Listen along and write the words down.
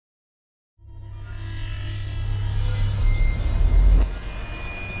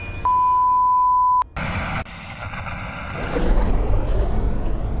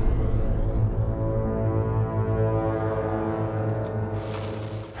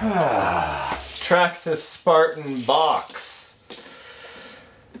Traxxas Spartan box.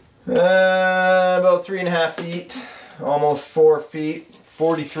 About 3.5 feet, almost 4 feet,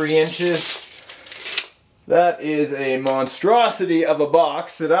 43 inches. That is a monstrosity of a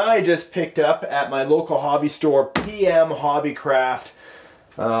box that I just picked up at my local hobby store, PM Hobbycraft.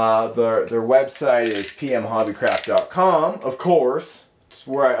 Their website is pmhobbycraft.com, of course. It's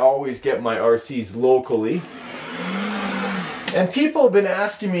where I always get my RCs locally. And people have been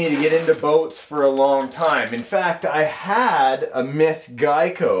asking me to get into boats for a long time. In fact, I had a Miss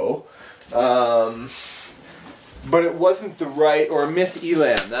Geico, but it wasn't the right, or a Miss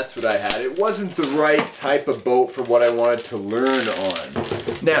Elam, that's what I had. It wasn't the right type of boat for what I wanted to learn on.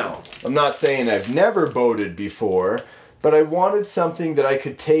 Now, I'm not saying I've never boated before, but I wanted something that I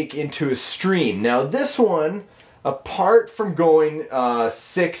could take into a stream. Now this one, apart from going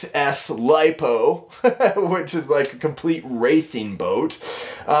 6S LiPo, which is like a complete racing boat,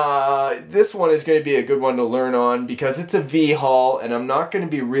 this one is going to be a good one to learn on because it's a V-hull and I'm not going to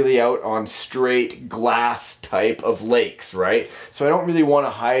be really out on straight glass type of lakes, right? So I don't really want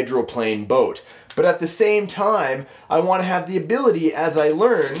a hydroplane boat. But at the same time, I want to have the ability, as I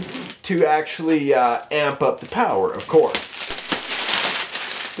learn, to actually amp up the power, of course.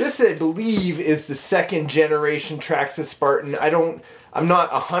 This, I believe, is the 2nd generation Traxxas Spartan. I'm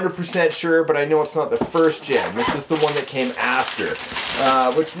not 100% sure, but I know it's not the 1st gen. This is the one that came after,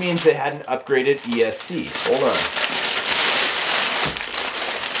 which means they hadn't upgraded ESC. Hold on.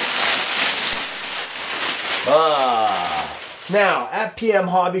 Now, at PM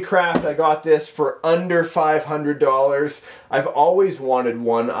Hobbycraft, I got this for under $500. I've always wanted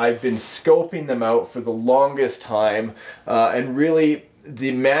one. I've been scoping them out for the longest time, and really,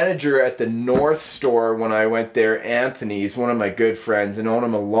 the manager at the North store when I went there, Anthony, he's one of my good friends and known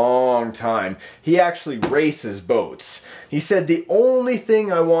him a long time. He actually races boats. He said the only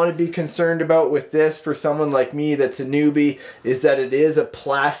thing I want to be concerned about with this for someone like me that's a newbie is that it is a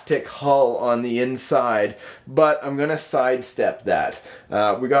plastic hull on the inside, but I'm going to sidestep that.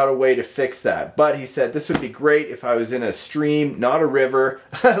 We got a way to fix that. But he said this would be great if I was in a stream, not a river,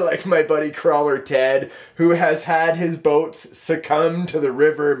 like my buddy Crawler Ted, who has had his boats succumb to the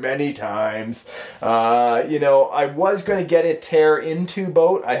river many times. You know, I was going to get a tear into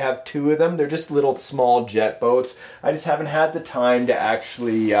boat. I have 2 of them. They're just little small jet boats. I just haven't had the time to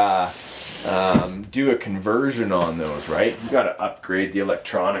actually do a conversion on those, right? You got to upgrade the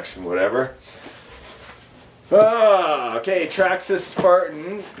electronics and whatever. Okay, Traxxas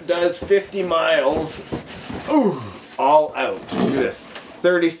Spartan does 50 miles. Ooh, all out. Look at this.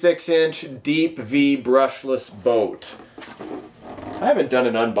 36-inch deep V brushless boat. I haven't done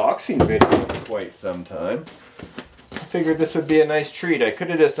an unboxing video in quite some time. I figured this would be a nice treat. I could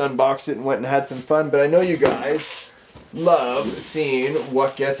have just unboxed it and went and had some fun, but I know you guys love seeing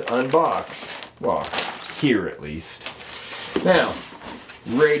what gets unboxed. Well, here at least. Now,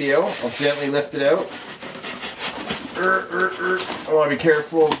 radio. I'll gently lift it out. I want to be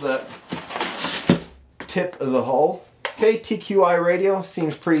careful of the tip of the hull. Okay, TQI radio.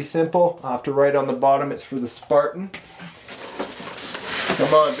 Seems pretty simple. I'll have to write on the bottom it's for the Spartan.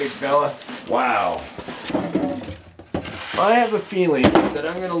 Come on, big fella. Wow. I have a feeling that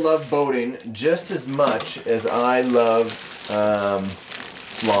I'm going to love boating just as much as I love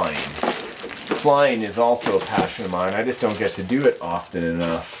flying. Flying is also a passion of mine. I just don't get to do it often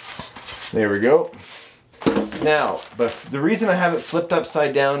enough. There we go. Now, but the reason I have it flipped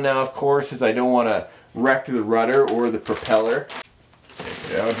upside down now, of course, is I don't want to wreck the rudder or the propeller.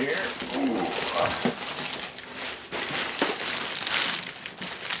 Take it out here. Ooh.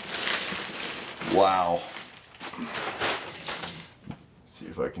 Wow. See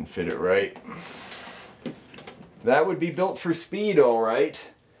if I can fit it right. That would be built for speed, all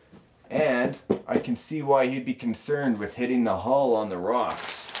right. And I can see why he'd be concerned with hitting the hull on the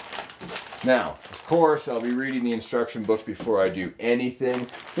rocks. Now, of course, I'll be reading the instruction book before I do anything.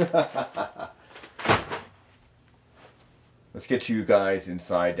 Let's get you guys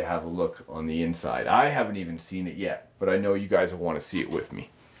inside to have a look on the inside. I haven't even seen it yet, but I know you guys will want to see it with me.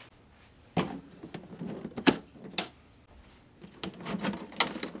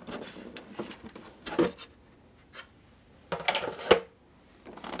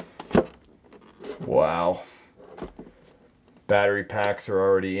 Wow. Battery packs are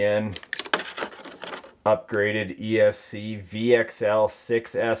already in. Upgraded ESC VXL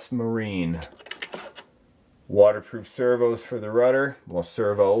 6S Marine. Waterproof servos for the rudder. Well,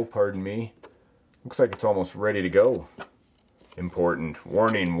 servo, pardon me. Looks like it's almost ready to go. Important.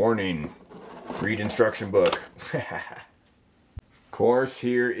 Warning, warning. Read instruction book. Of course,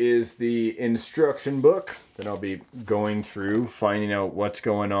 here is the instruction book that I'll be going through, finding out what's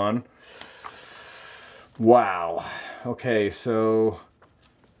going on. Wow. Okay, so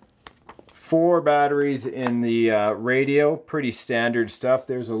 4 batteries in the radio, pretty standard stuff.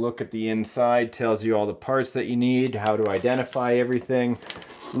 There's a look at the inside, tells you all the parts that you need, how to identify everything.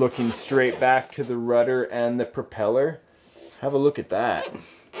 Looking straight back to the rudder and the propeller. Have a look at that.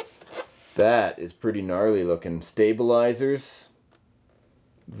 That is pretty gnarly looking. Stabilizers,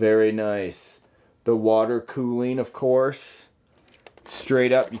 very nice. The water cooling, of course.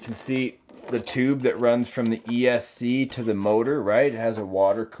 Straight up, you can see the tube that runs from the ESC to the motor, right? It has a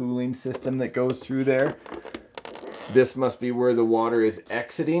water cooling system that goes through there. This must be where the water is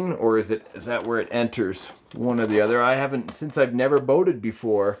exiting, or is that where it enters? One or the other. I haven't, since I've never boated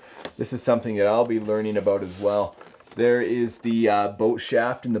before, this is something that I'll be learning about as well. There is the boat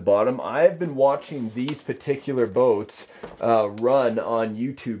shaft in the bottom. I've been watching these particular boats run on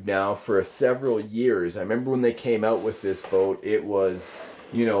YouTube now for several years. I remember when they came out with this boat, it was,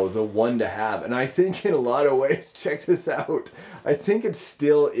 you know, the one to have. And I think in a lot of ways, check this out, I think it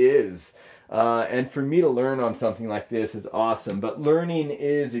still is. And for me to learn on something like this is awesome. But learning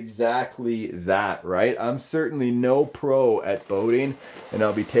is exactly that, right? I'm certainly no pro at boating, and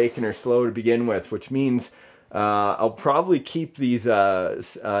I'll be taking her slow to begin with, which means I'll probably keep these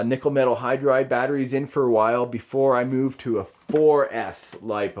nickel metal hydride batteries in for a while before I move to a 4S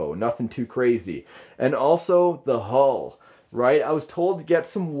LiPo. Nothing too crazy. And also the hull, right? I was told to get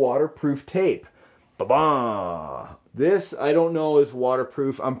some waterproof tape. Ba-ba! This, I don't know, is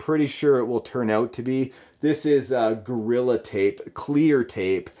waterproof. I'm pretty sure it will turn out to be. This is Gorilla tape, clear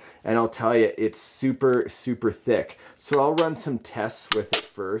tape, and I'll tell you, it's super, super thick. So I'll run some tests with it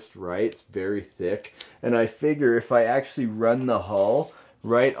first, right? It's very thick. And I figure if I actually run the hull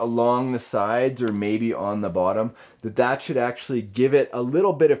right along the sides or maybe on the bottom, that should actually give it a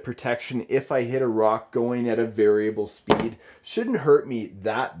little bit of protection if I hit a rock going at a variable speed. Shouldn't hurt me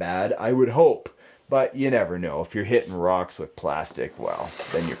that bad, I would hope. But you never know. If you're hitting rocks with plastic, well,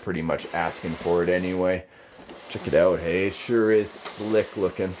 then you're pretty much asking for it anyway. Check it out, hey? Sure is slick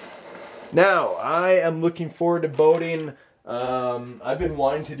looking. Now, I am looking forward to boating. I've been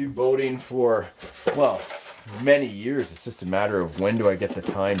wanting to do boating for, well, many years. It's just a matter of when do I get the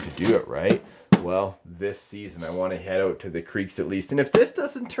time to do it, right? Well, this season I want to head out to the creeks at least. And if this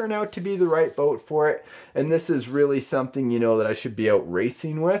doesn't turn out to be the right boat for it, and this is really something, you know, that I should be out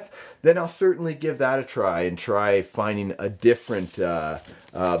racing with, then I'll certainly give that a try and try finding a different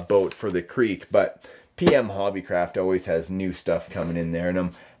boat for the creek. But PM Hobbycraft always has new stuff coming in there, and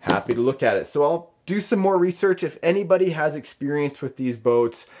I'm happy to look at it. So I'll do some more research. If anybody has experience with these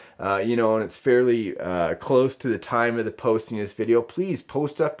boats, you know, and it's fairly close to the time of the posting of this video, please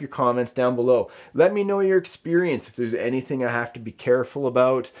post up your comments down below. Let me know your experience, if there's anything I have to be careful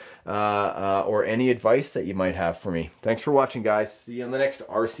about, or any advice that you might have for me. Thanks for watching, guys. See you on the next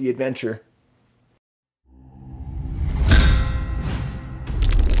RC adventure.